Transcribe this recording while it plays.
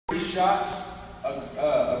shots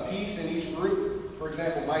a piece in each group. For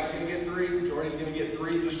example, Mike's going to get 3, Jordy's going to get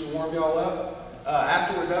 3 just to warm y'all up.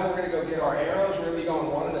 After we're done, we're going to go get our arrows. We're going to be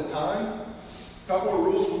going one at a time. Couple of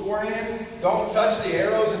rules beforehand. Don't touch the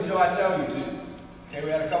arrows until I tell you to. Okay, we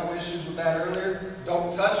had a couple issues with that earlier.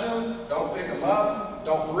 Don't touch them. Don't pick them up.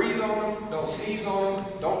 Don't breathe on them. Don't sneeze on them.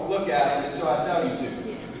 Don't look at them until I tell you to.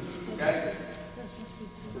 Okay?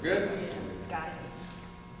 We're good? Got it.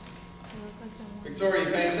 Victoria,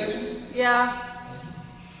 you paying attention? Yeah.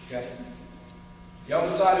 Okay. Y'all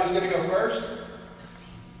decide who's going to go first?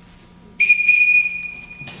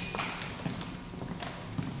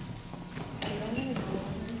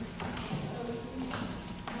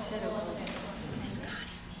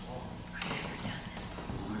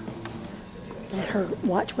 Let her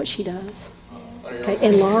watch what she does. Okay,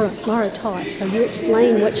 and Laura taught, so you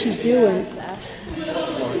explain what she's doing.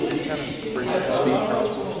 Bring up the speed across.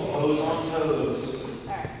 Toes on toes.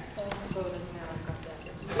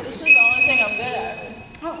 This is the only thing I'm good at.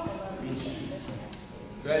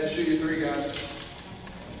 Go ahead and shoot your 3, guys.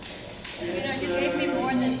 You know, you gave me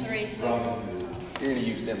more than 3, so. You're going to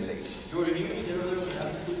use them later. Jordan, you use them later?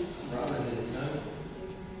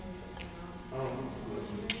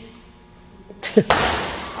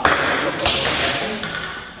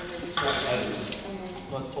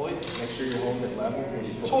 Make sure you're holding it level.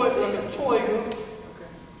 Toy. There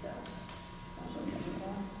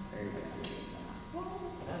you go.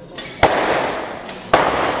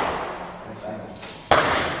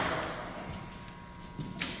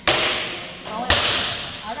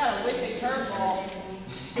 I got a wicked curveball.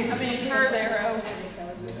 I mean, curve arrow.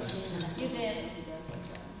 You did.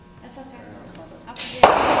 That's okay. I'll forget.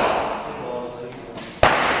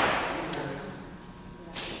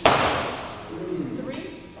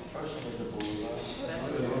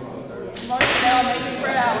 Marcel, make me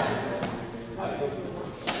proud.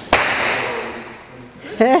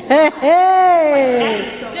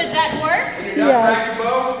 Hey! Did that work? When you're done,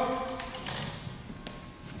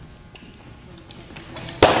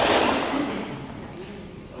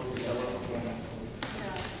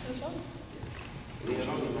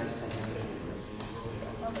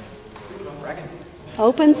 crack your bow.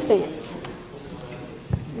 Open stance.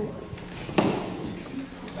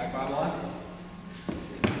 Back by line.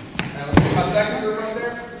 My second group right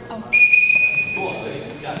there. Cool, so you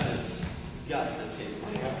got this. You got this.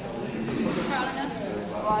 Proud enough?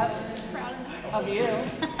 What? Proud enough of you.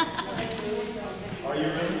 Are you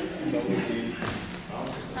ready?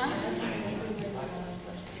 Huh?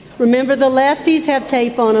 Remember, the lefties have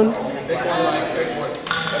tape on them. Pick one line, take one.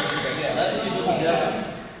 Yeah, that's usually done.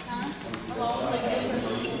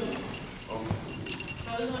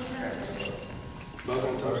 Both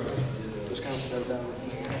on toes. Just kind of step down.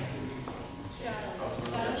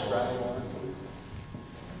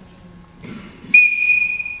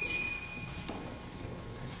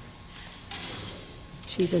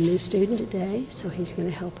 She's a new student today, so he's going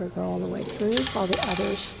to help her go all the way through. All the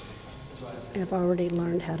others have already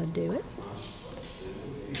learned how to do it.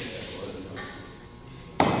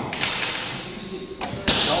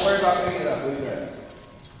 Don't worry about picking it up. Leave it.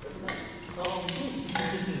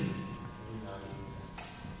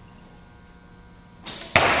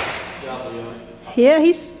 Yeah,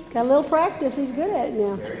 he's got a little practice. He's good at it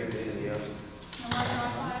now.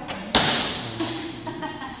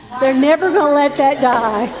 They're never going to let that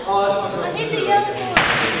die. I hit the yellow one.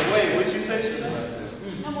 Wait, what'd you say?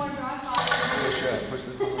 No more dry fire. Push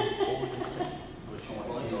this on forward.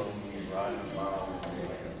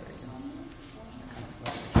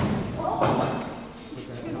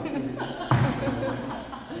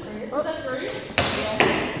 Oh, that's right.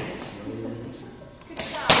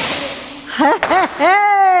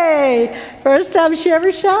 Hey! First time she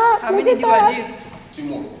ever shot. How many do I do? 2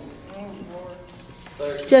 more.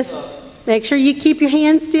 Just make sure you keep your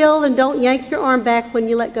hand still and don't yank your arm back when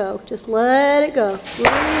you let go. Just let it go.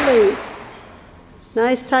 Really loose.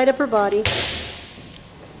 Nice tight upper body.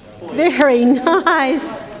 Very nice.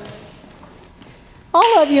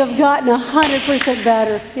 All of you have gotten 100%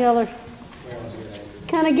 better. They're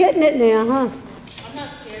kind of getting it now, huh? I'm not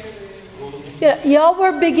scared of it. Yeah, y'all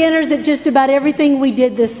were beginners at just about everything we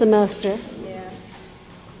did this semester. Yeah.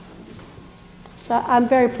 So I'm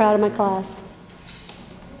very proud of my class.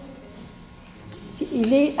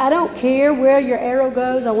 I don't care where your arrow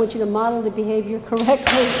goes. I want you to model the behavior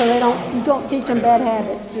correctly so you don't teach them bad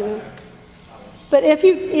habits. You know? But if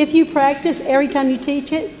you practice every time you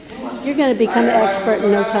teach it, you're going to become an expert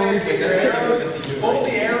in no time. Pull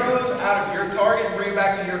the arrows out of your target and bring it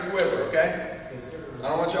back to your quiver, okay? I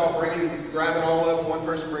don't want y'all grabbing all of them, one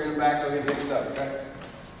person bringing them back, they'll get mixed up, okay?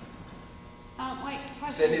 Wait,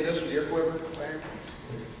 Sydney, this was your quiver, Mayor?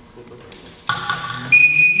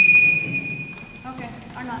 Okay,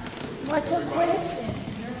 or not. What's your question?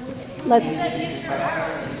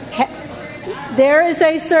 There is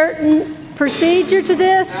a certain procedure to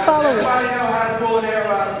this. Follow it. Everybody know how to pull an arrow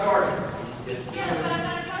out of the target? Yes, but I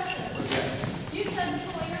got a question. You said to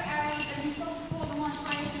pull your arrows, and you're supposed to pull the ones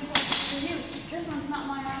highest and closest to you. This one's not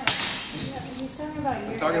my arrow. He's talking about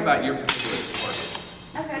your. I'm talking about your particular target.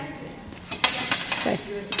 Okay.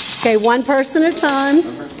 Okay, one person at a time.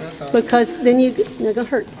 Because then you're going to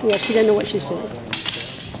hurt. Yeah, she doesn't know what she's doing.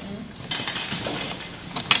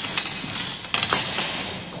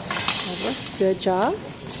 Good job.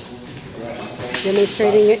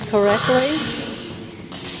 Demonstrating it correctly.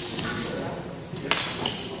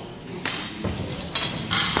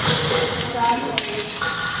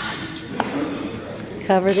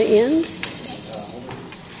 Cover the ends.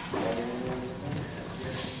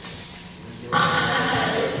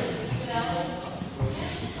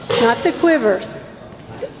 Not the quivers.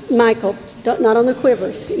 Michael, not on the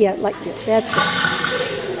quivers. Yeah, like that. That's good.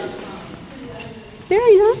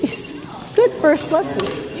 Very nice. Good first lesson.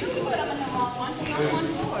 You put them in the wrong one because I'm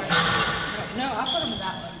 1-4. No, I put them in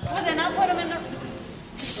that one. Well, then I put them in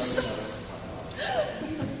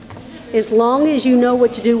the. As long as you know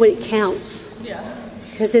what to do when it counts. Yeah.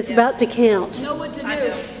 Because it's about to count. Know what to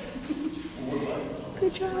do.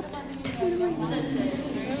 Good job.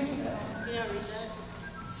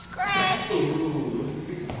 Scratch.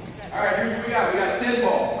 All right, here's what we got. We got a 10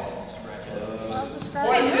 ball.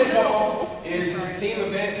 Point 10 ball is a team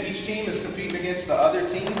event. Each team is competing against the other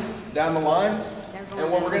team down the line.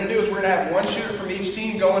 And what we're going to do is we're going to have one shooter from each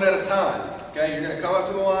team going at a time. Okay, you're going to come up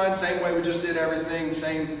to the line, same way we just did everything,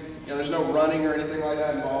 same, there's no running or anything like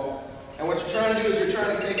that involved. And what you're trying to do is you're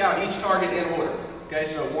trying to take out each target in order. Okay,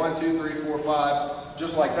 so 1, 2, 3, 4, 5,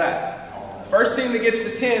 just like that. First team that gets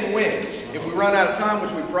to 10 wins. If we run out of time,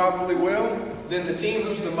 which we probably will, then the team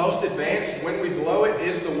who's the most advanced when we blow it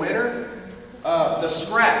is the winner. The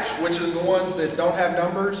scratch, which is the ones that don't have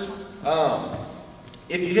numbers.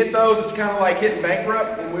 If you hit those, it's kind of like hitting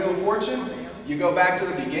bankrupt in Wheel of Fortune. You go back to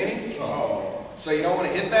the beginning. So you don't want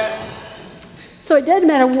to hit that. So it doesn't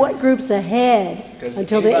matter what group's ahead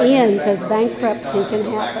until the end, because bankruptcy can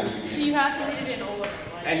happen. So you have to hit it in order.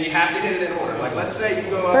 And you have to hit it in order. Like let's say you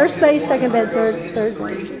go up. First and hit base, one, second base, goes and hits third a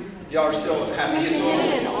three. base. Y'all are still have to hit it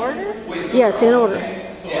in order. In order? Yes, in order.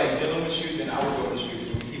 So like Dylan would shoot, then I would go and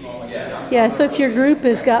shoot. We keep on like that. Yeah, so if your group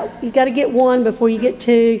has got, you got to get 1 before you get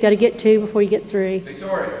 2, you got to get 2 before you get 3.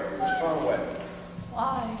 Victoria, put your phone away.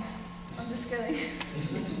 Why? I'm just kidding.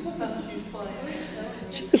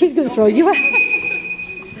 He's going to throw you out.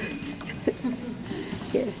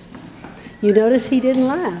 Yeah. You notice he didn't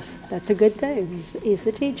laugh. That's a good thing. He's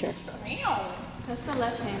the teacher. That's the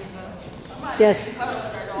left-handed though. Yes.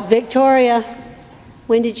 Victoria,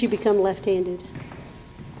 when did you become left-handed?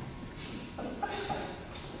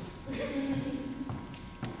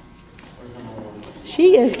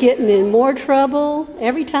 She is getting in more trouble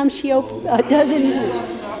every time she does anything. Her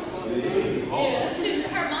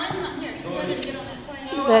mind's not here. She's ready to get on that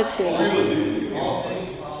plane. That's it.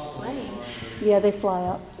 Yeah, they fly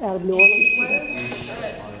out of New Orleans today.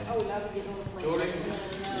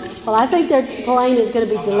 Well, I think their plane is going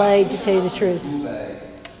to be delayed, to tell you the truth.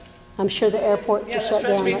 I'm sure the airports are shut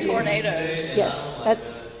down right now. Tornadoes. Yes,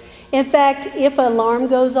 that's. In fact, if an alarm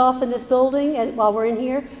goes off in this building while we're in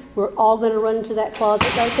here, we're all going to run into that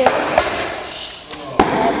closet right there.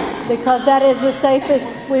 Because that is the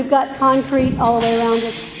safest. We've got concrete all the way around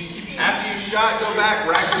us. After you shot, go back,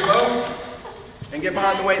 rack your bow, and get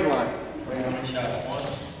behind the waiting line.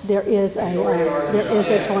 There is a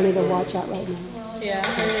tornado watch out right now. Yeah.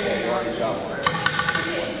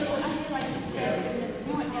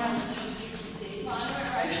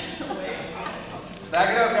 Stack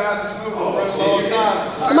it up, guys. Let's move. We're running low on time.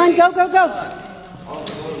 Come on, go, go, go.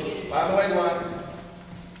 Behind the waiting line.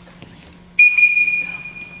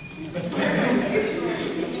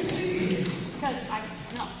 Because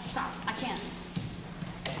no, stop. I can't.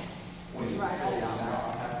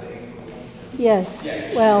 Yes.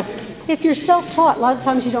 Well, if you're self-taught, a lot of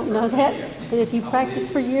times you don't know that. And if you practice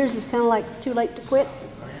for years, it's kind of like too late to quit.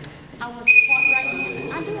 I was taught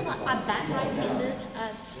right-handed. I do a lot. I bat right-handed. The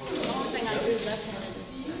only thing I do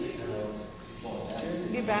left-handed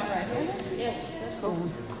is. You bat right-handed? Yes. That's cool.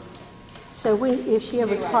 So if she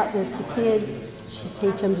ever taught this to kids, she'd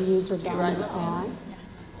teach them to use her dominant eye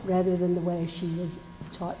rather than the way she was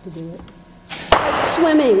taught to do it. Like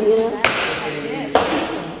swimming,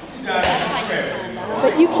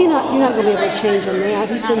 But you're not going to be able to change him now.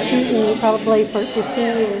 He's been shooting probably for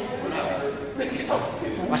 15 years.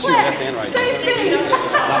 I shoot left and right.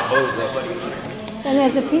 And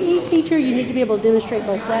as a PE teacher, you need to be able to demonstrate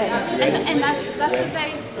both ways. And that's what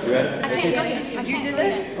they. I can't go yet. I can't go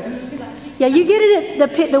yet. Yeah, you get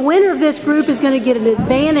it. The winner of this group is going to get an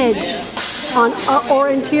advantage on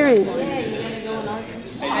orienteering.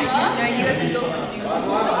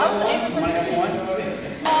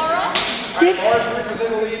 Laura's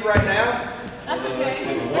representing the lead right now. That's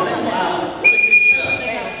okay.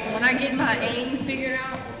 When I get my aim figured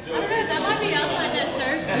out. I don't know, that might be outside that,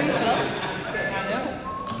 sir.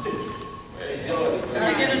 I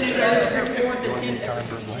get a new driver for 4th and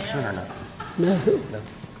 10th. No.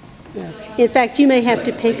 In fact, you may have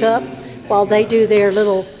to pick up while they do their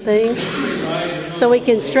little thing, so we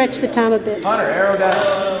can stretch the time a bit. Hunter, arrow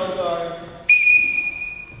down.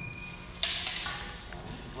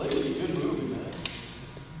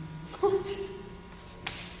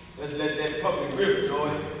 Let's let that puppy rip,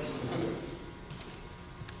 Joy.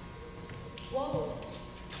 Whoa.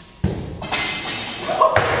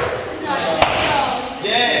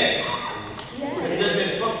 Yes. Let's let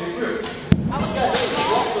that puppy rip. I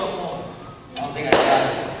don't think I got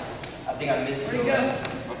it. I think I missed it.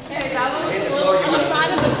 Okay, that was a little on the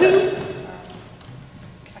side of the tube.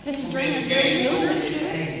 This string is really loose.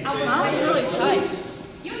 I was really tight.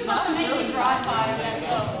 You was not making a dry fire that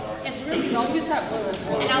low. It's really don't use that glue.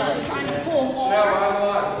 And I was trying to pull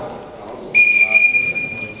hard.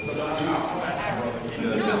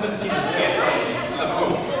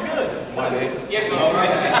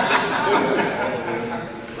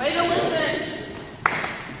 Way to listen.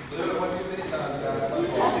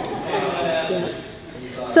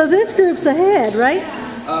 So this group's ahead, right?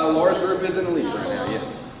 Laura's group is in the lead right now, yeah.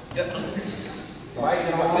 Yep.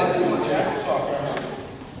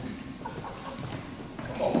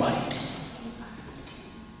 Come on, Mike.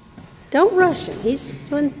 Don't rush him. He's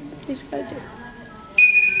doing what he's got to do.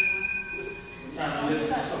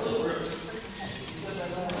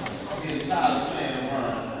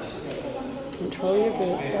 Control your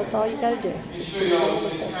group. That's all you got to do.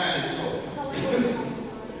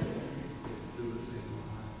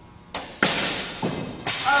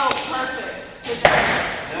 Oh, perfect.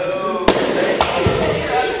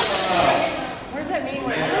 What does that mean?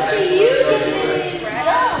 See you get it.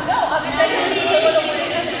 No, I'm just saying you need a little bit.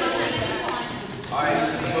 All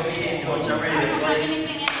right, so go get in, coach. I'm ready to play.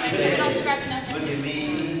 Don't scratch nothing. Look at me.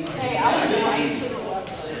 Hey, I was going to the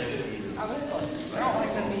left. I don't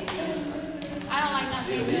like the meat. I don't like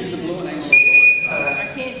nothing. I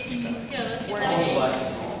can't see where I am.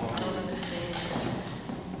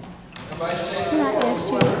 Can I ask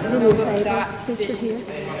you to do me a favor, since you're here?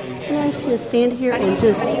 Can I ask you to stand here and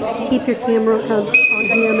just keep your camera on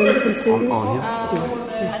him and some students? I just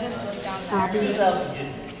looked down there. I'll be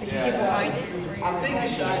I think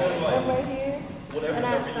it's right here. And I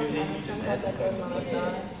had sometimes that goes on the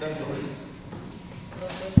side.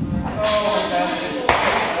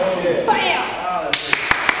 Bam!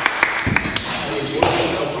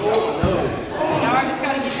 Now I just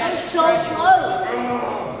gotta get that So close.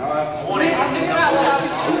 I figured out what I was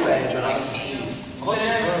doing.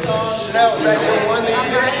 Chanel, is that your one that you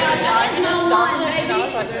did? There's no one, baby.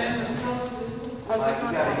 I was looking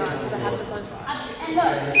on the half the punch. And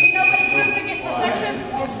look, you know what it took to get perfection?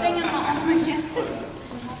 This thing in my arm again.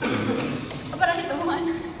 But I hit the one.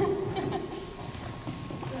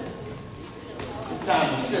 Time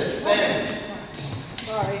to sit, stand.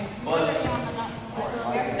 Sorry.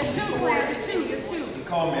 The two, Claire, the two, you're two. You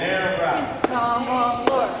call me Aaron Brown. Come on,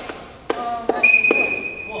 look.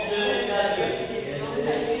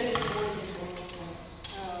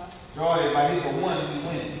 Joy, if I hit the one, we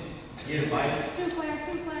win. Get it, Mike. Two, Claire,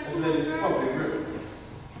 two, Claire. Let's let this puppy rip.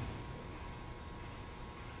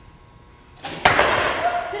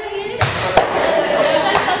 Did I hit it?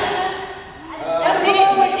 That's it.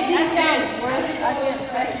 That's it. Where is it? I can't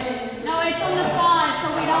press it. No, it's on the five, so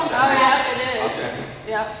we don't Oh, yeah, scratch. it is.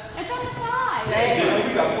 Yeah. It's on the five.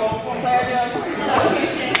 You got 12 points. Claire, do it.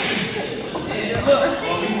 Look.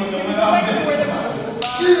 Go back to where there was a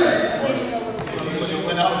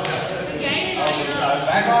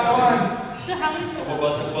Back on one. So how many? What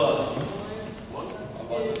about the bus?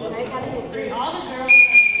 All the girls.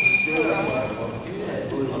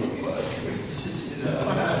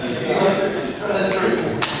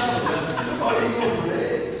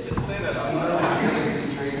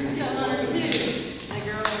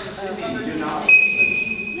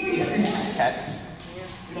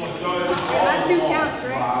 That two counts,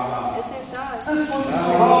 right? It's inside.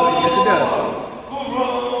 Yes, it does.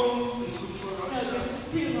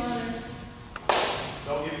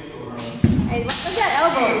 Hey, look at that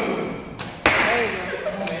elbow. There you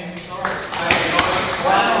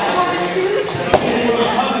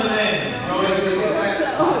go.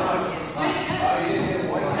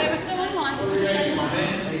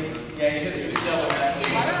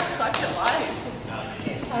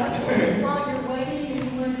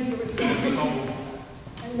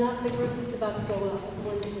 the group that's about to go up, the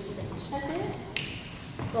one that just finished. That's it?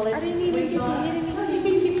 Well, it's, I didn't even get to hit anything. No, you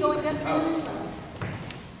can keep going, that's fine.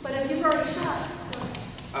 But if you've already shot.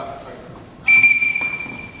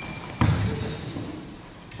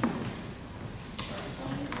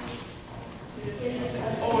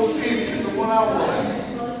 Oh, see, it's in the wild one.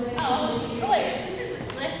 Oh, wait, this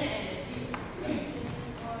is left-handed.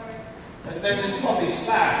 That's that puppy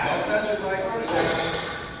slack. Don't touch it like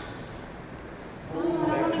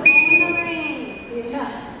Yeah.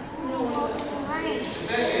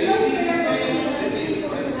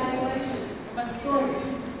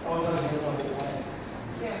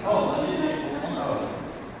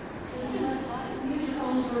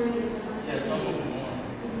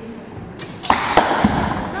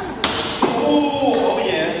 Oh,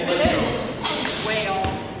 yeah. Let's go. Way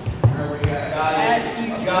off.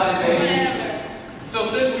 Got it, baby. So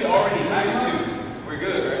since we already had the two, we're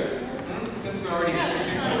good, right? Since we already had the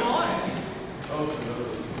two.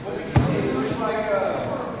 Looks like,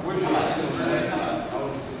 We're tied. So we're at time.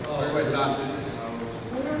 everybody talks.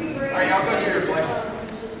 All right, y'all go to your reflection.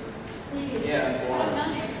 Yeah.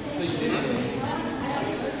 So you did it.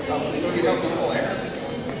 Oh, you go get help with the whole air.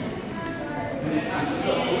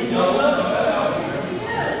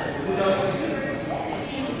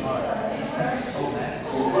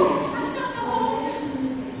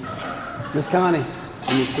 Miss Connie,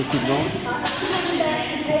 can you still keep going?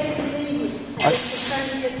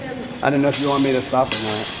 I didn't know if you want me to stop or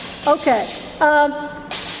not. Okay.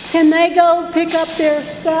 Can they go pick up their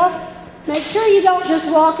stuff? Make sure you don't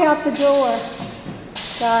just walk out the door,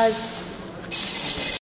 guys.